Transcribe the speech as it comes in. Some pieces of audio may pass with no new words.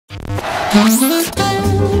Yay!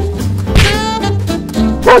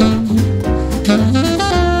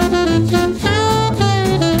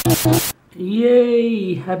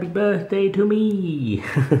 Happy birthday to me!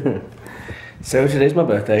 So today's my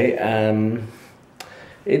birthday.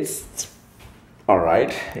 It's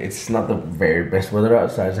alright. It's not the very best weather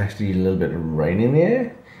outside. It's actually a little bit of rain in the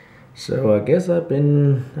air. So I guess I've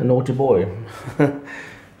been a naughty boy.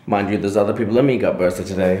 Mind you, there's other people than me got birthday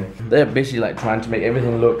today. They're basically like trying to make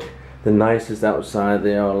everything look the nicest outside.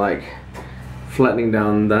 They are like flattening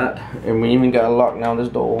down that, and we even got a lock now on this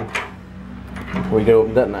door. We can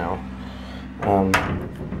open that now.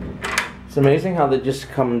 It's amazing how they just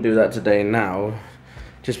come and do that today now,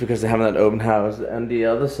 just because they haven't had an open house. And the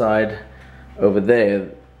other side over there,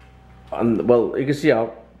 well, you can see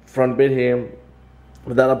our front bit here.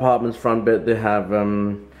 With that apartment's front bit, they have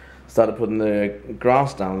started putting the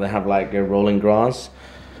grass down. They have like a rolling grass.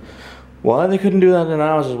 Why they couldn't do that in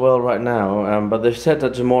ours as well right now, but they've said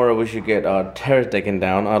that tomorrow we should get our terrace decking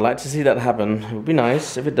down. I'd like to see that happen. It would be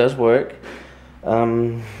nice if it does work.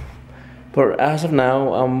 But as of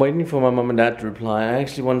now, I'm waiting for my mum and dad to reply. I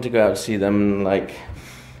actually wanted to go out and see them, like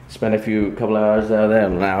spend a couple of hours out there,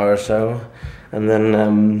 an hour or so, and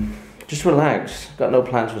then just relax. Got no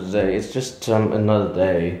plans for today. It's just another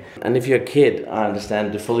day. And if you're a kid, I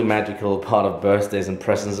understand the fully magical part of birthdays and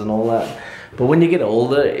presents and all that. But when you get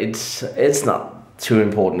older, it's not too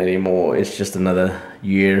important anymore. It's just another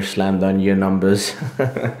year, slammed on year numbers.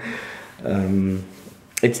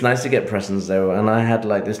 It's nice to get presents though, and I had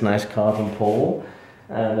like this nice car from Paul,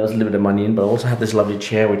 and there was a little bit of money in, but I also had this lovely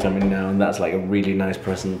chair which I'm in now, and that's like a really nice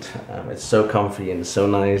present. It's so comfy and so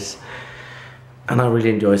nice, and I really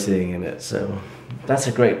enjoy sitting in it, so that's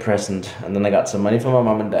a great present. And then I got some money from my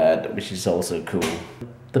mum and dad, which is also cool.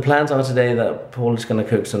 The plans are today that Paul is going to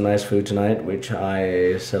cook some nice food tonight, which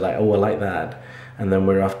I said like, oh, I like that. And then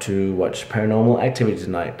we're off to watch Paranormal Activity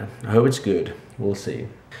tonight. I hope it's good. We'll see.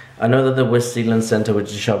 I know that the West Zealand Centre,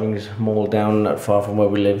 which is a shopping mall down not far from where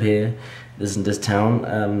we live here, this in this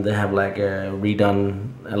town, they have like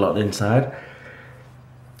redone a lot inside.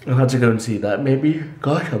 I'll have to go and see that maybe.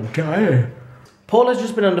 Gosh, I'm tired. Paul has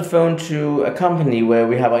just been on the phone to a company where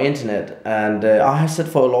we have our internet, and I have said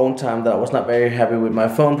for a long time that I was not very happy with my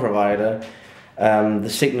phone provider. The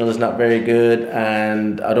signal is not very good,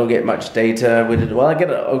 and I don't get much data with it. Well, I get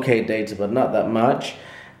okay data, but not that much.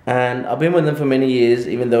 And I've been with them for many years,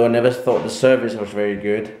 even though I never thought the service was very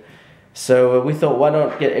good. So we thought, why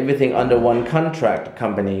not get everything under one contract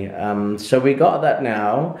company? So we got that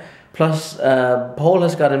now. Plus, Paul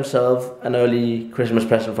has got himself an early Christmas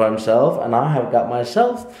present for himself, and I have got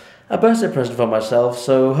myself a birthday present for myself.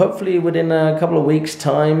 So hopefully within a couple of weeks'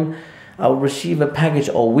 time, I'll receive a package,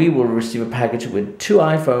 or we will receive a package with 2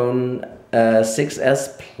 iPhone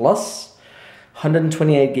 6s Plus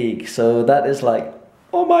 128 gig. So that is like,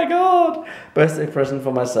 oh my god, birthday present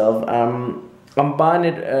for myself. I'm buying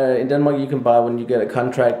it in Denmark. You can buy, when you get a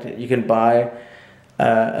contract, you can buy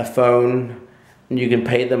a phone, and you can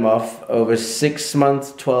pay them off over 6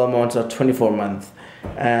 months, 12 months, or 24 months.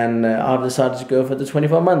 And I've decided to go for the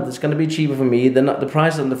 24 month. It's going to be cheaper for me. The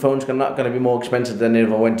price on the phone is not going to be more expensive than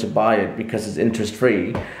if I went to buy it, because it's interest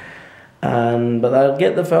free. But I'll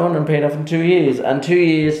get the phone and pay it off in 2 years. And 2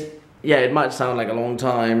 years, yeah, it might sound like a long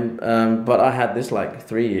time, but I had this like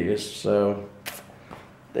 3 years, so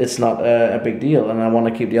it's not a big deal, and I want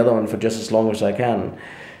to keep the other one for just as long as I can.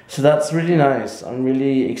 So that's really nice. I'm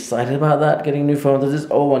really excited about that, getting a new phone. There's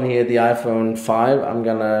this old one here, the iPhone 5. I'm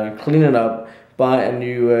gonna clean it up, buy a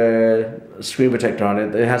new screen protector on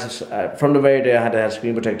it. It has from the very day I had to have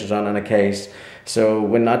screen protectors on and a case, so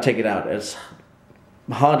when I take it out, it's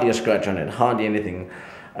hardly a scratch on it, hardly anything.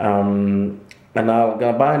 And I'm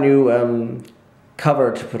gonna buy a new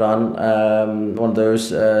cover to put on, one of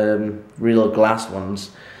those real glass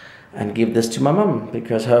ones, and give this to my mum,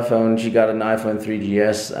 because her phone, she got an iPhone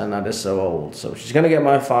 3GS, and that is so old. So she's gonna get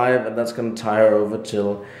my 5, and that's gonna tie her over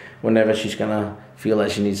till whenever she's gonna feel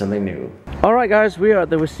like she needs something new. Alright guys, we are at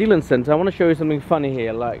the West Zealand Centre. I want to show you something funny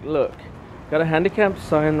here. Like, look, got a handicap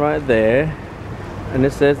sign right there, and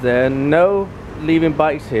it says there, no leaving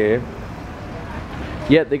bikes here.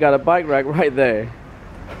 Yet they got a bike rack right there.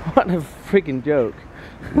 What a freaking joke.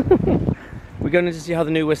 We're going to see how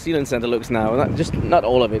the new West Zealand Centre looks now. Not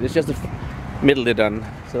all of it, it's just the middle they're done.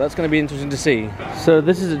 So that's going to be interesting to see. So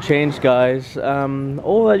this is a change, guys.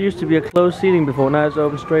 All that used to be a closed ceiling before, now it's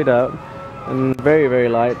open straight out. And very, very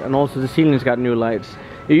light. And also the ceiling's got new lights.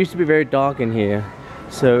 It used to be very dark in here.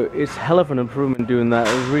 So it's hell of an improvement doing that.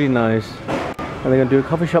 It was really nice. And they're going to do a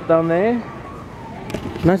coffee shop down there.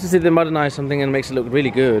 Nice to see they modernize something and makes it look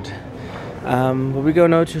really good. But we go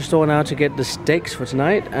now to a store now to get the steaks for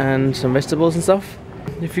tonight and some vegetables and stuff.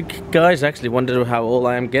 If you guys actually wonder how old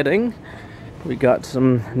I am getting, we got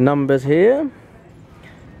some numbers here.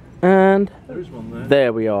 And there is one there.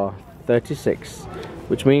 There we are, 36.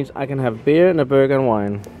 Which means I can have beer and a burger and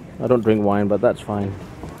wine. I don't drink wine, but that's fine.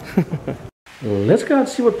 Let's go out and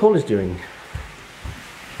see what Paul is doing.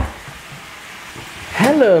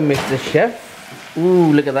 Hello, Mr. Chef.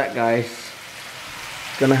 Ooh, look at that, guys.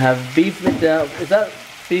 Gonna have beef medallion. Is that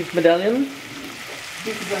beef medallion?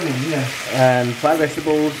 Beef medallion, yes. And fried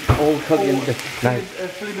vegetables, all cooked in the nice.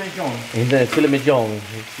 Filet mignon. In the filet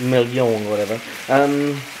mignon, whatever.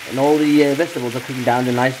 And all the vegetables are cooking down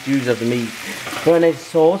the nice juice of the meat. Béarnaise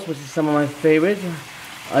sauce, which is some of my favorites.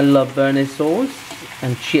 I love béarnaise sauce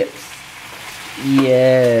and chips.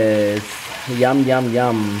 Yes, yum yum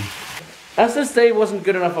yum. As this day wasn't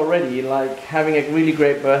good enough already, like having a really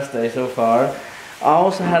great birthday so far, I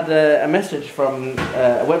also had a message from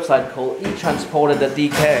a website called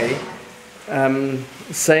eTransporter.dk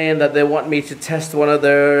saying that they want me to test one of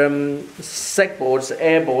their segboards,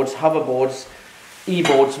 airboards, hoverboards,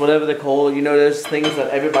 e-boards, whatever they're called. You know, those things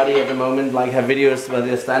that everybody at the moment like have videos where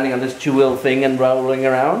they're standing on this two-wheel thing and rolling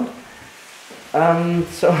around.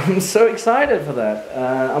 So I'm so excited for that.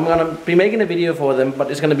 I'm gonna be making a video for them,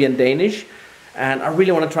 but it's gonna be in Danish, and I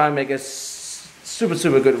really want to try and make a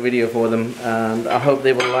super good video for them, and I hope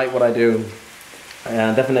they will like what I do.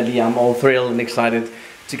 And definitely I'm all thrilled and excited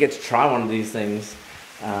to get to try one of these things.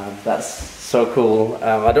 That's so cool.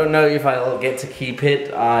 I don't know if I'll get to keep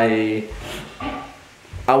it. I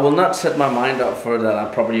will not set my mind up for that. I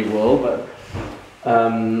probably will, but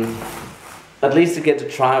at least to get to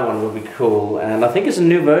try one would be cool. And I think it's a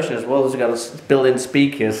new version as well. It's got a built-in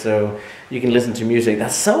speaker, so you can listen to music.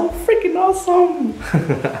 That's so freaking awesome!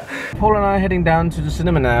 Paul and I are heading down to the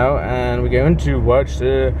cinema now, and we're going to watch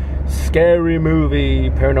the scary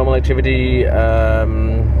movie, Paranormal Activity,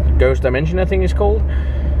 Ghost Dimension, I think it's called,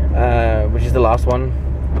 which is the last one.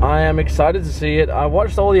 I am excited to see it. I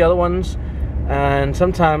watched all the other ones, and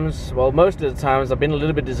sometimes, well, most of the times I've been a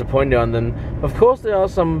little bit disappointed on them. Of course, there are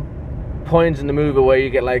some points in the movie where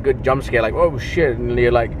you get like a good jump scare, like oh shit, and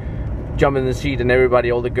you're like jumping in the seat, and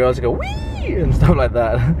everybody, all the girls go wee and stuff like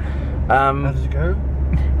that. How does it go?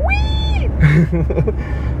 Wee!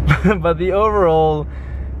 But the overall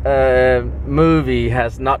movie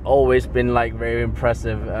has not always been like very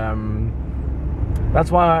impressive.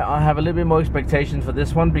 That's why I have a little bit more expectations for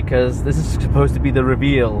this one, because this is supposed to be the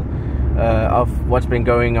reveal of what's been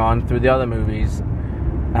going on through the other movies.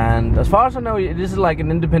 And as far as I know, this is like an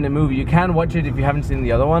independent movie. You can watch it if you haven't seen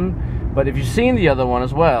the other one, but if you've seen the other one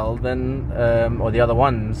as well, then or the other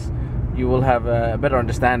ones, you will have a better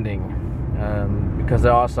understanding, because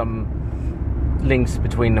there are some links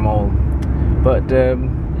between them all. But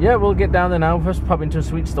yeah, we'll get down there now. First pop into a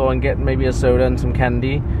sweet store and get maybe a soda and some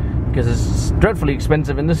candy, because it's dreadfully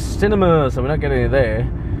expensive in the cinema, so we're not getting it there.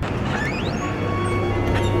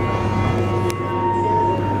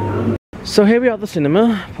 So here we are at the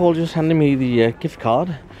cinema. Paul just handed me the gift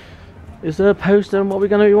card. Is there a poster on what we're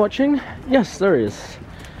going to be watching? Yes, there is.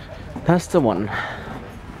 That's the one.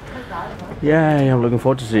 Yay, I'm looking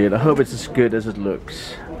forward to see it. I hope it's as good as it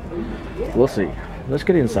looks. We'll see. Let's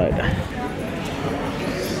get inside.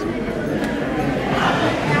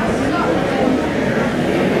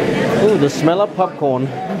 Oh, the smell of popcorn.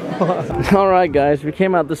 Alright guys, we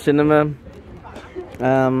came out the cinema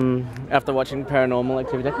after watching Paranormal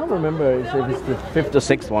Activity. I can't remember if it's the 5th or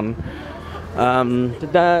 6th one.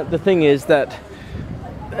 The thing is that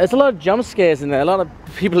there's a lot of jump scares in there. A lot of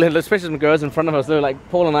people, especially some girls in front of us, they were like,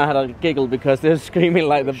 Paul and I had a giggle because they were screaming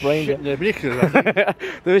like the brain. Shit, they're ridiculous.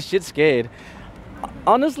 They were shit scared.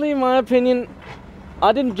 Honestly, in my opinion,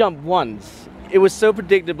 I didn't jump once. It was so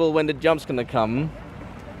predictable when the jump's gonna come.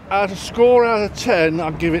 At a score out of 10,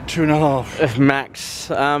 I'll give it 2.5.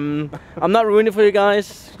 Max. I'm not ruining it for you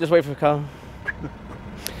guys. Just wait for the car.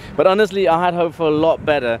 But honestly, I had hoped for a lot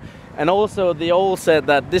better. And also, they all said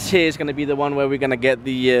that this here is going to be the one where we're going to get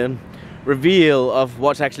the reveal of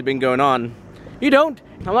what's actually been going on. You don't.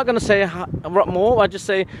 I'm not going to say a lot more. I just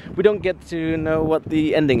say we don't get to know what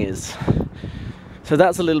the ending is. So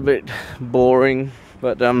that's a little bit boring.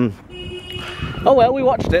 But oh well, we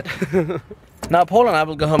watched it. Now Paul and I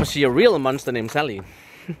will go home and see a real monster named Sally.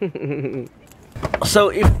 So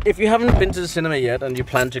if you haven't been to the cinema yet and you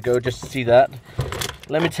plan to go just to see that,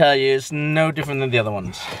 let me tell you, it's no different than the other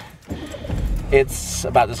ones. It's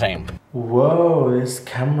about the same. Whoa, this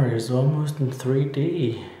camera is almost in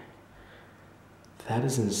 3D. That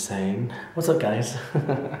is insane. What's up guys?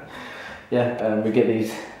 Yeah, we get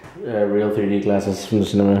these real 3D glasses from the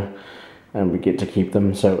cinema. and we get to keep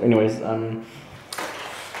them. So anyways,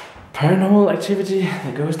 Paranormal Activity,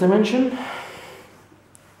 the ghost dimension.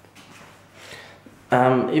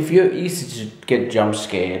 If you're easy to get jump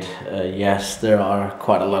scared, yes, there are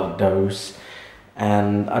quite a lot of those.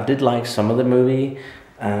 And I did like some of the movie.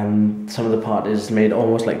 Some of the part is made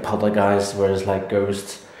almost like Poltergeist, where it's like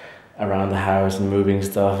ghosts around the house and moving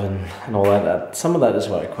stuff and all that. Some of that is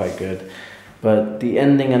quite good. But the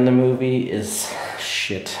ending in the movie is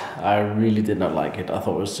shit. I really did not like it. I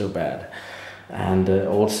thought it was so bad. And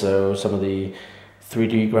also some of the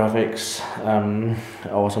 3D graphics,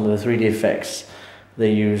 or some of the 3D effects.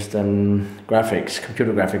 They used graphics,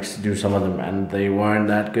 computer graphics to do some of them, and they weren't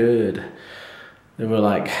that good. They were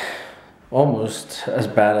like almost as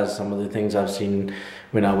bad as some of the things I've seen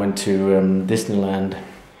when I went to Disneyland,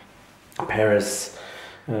 Paris,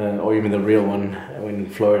 or even the real one in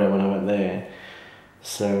Florida when I went there.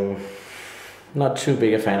 So not too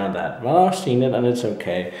big a fan of that, but I've seen it and it's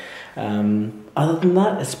okay. Other than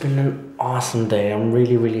that, it's been an awesome day. I'm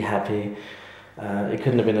really happy. It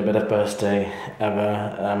couldn't have been a better birthday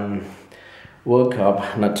ever. Woke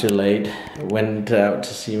up not too late, went out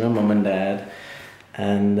to see my mum and dad,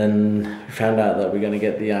 and then we found out that we're going to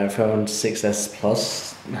get the iPhone 6s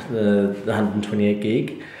Plus, the 128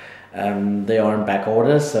 gig. They are in back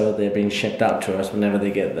order, so they're being shipped out to us whenever they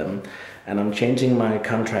get them. And I'm changing my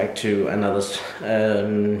contract to another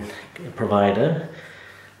provider,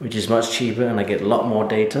 which is much cheaper, and I get a lot more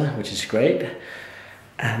data, which is great.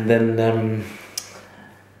 And then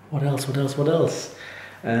what else?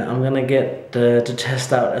 I'm gonna get to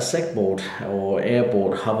test out a sec board or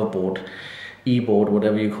airboard, hoverboard, e-board,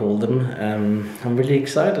 whatever you call them. I'm really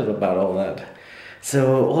excited about all that.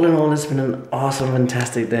 So all in all, it's been an awesome,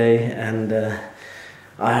 fantastic day, and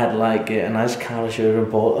I had like a nice card I showed you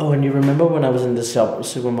bought. Oh, and you remember when I was in the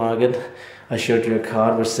supermarket, I showed you a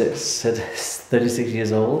card which said 36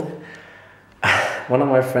 years old? One of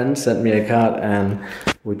my friends sent me a card, and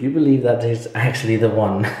would you believe that is actually the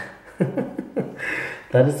one?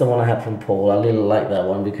 That is the one I had from Paul. I really like that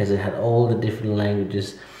one because it had all the different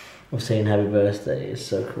languages of saying happy birthday. It's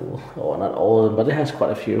so cool. Oh, not all of them, but it has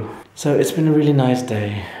quite a few. So it's been a really nice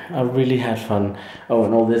day. I really had fun. Oh,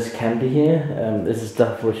 and all this candy here, this is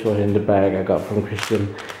stuff which was in the bag I got from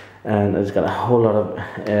Christian. And it's got a whole lot of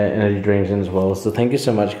energy drinks in as well. So thank you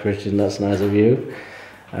so much, Christian. That's nice of you.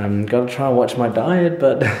 Gotta try and watch my diet,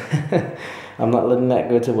 but I'm not letting that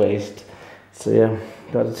go to waste. So yeah,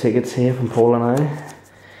 got the tickets here from Paul and I.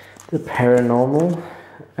 The Paranormal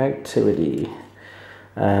Activity.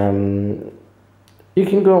 You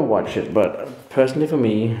can go and watch it, but personally for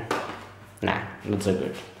me, nah, not so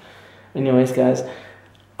good. Anyways, guys,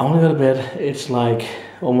 I want to go to bed. It's like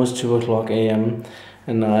almost 2 a.m.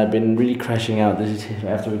 and I've been really crashing out this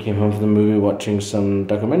after we came home from the movie, watching some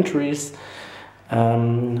documentaries.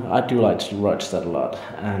 I do like to watch that a lot,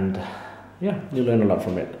 and yeah, you learn a lot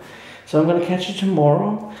from it. So I'm gonna catch you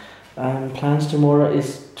tomorrow. Plans tomorrow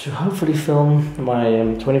is to hopefully film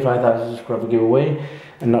my 25,000 subscriber giveaway,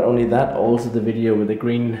 and not only that, also the video with the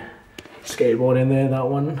green skateboard in there, that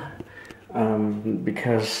one,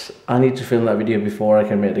 because I need to film that video before I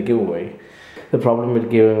can make the giveaway. The problem with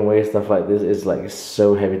giving away stuff like this is like it's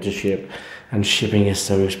so heavy to ship, and shipping is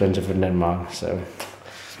so expensive in Denmark, so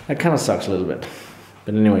that kind of sucks a little bit.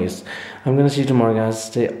 But anyways, I'm gonna see you tomorrow, guys.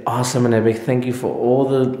 Stay awesome and epic. Thank you for all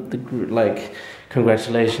the like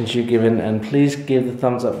congratulations you've given, and please give the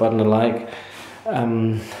thumbs up button a like.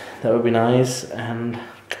 That would be nice, and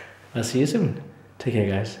I'll see you soon. Take care,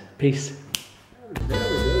 guys. Peace. There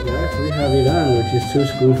we go, guys. We have it on, which is too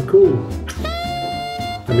cool for cool.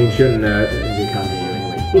 I mean, shouldn't they can't hear you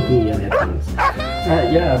anyway. Yeah, headphones.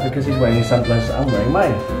 Yeah, because he's wearing his sunglasses, I'm wearing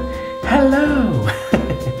mine. Hello.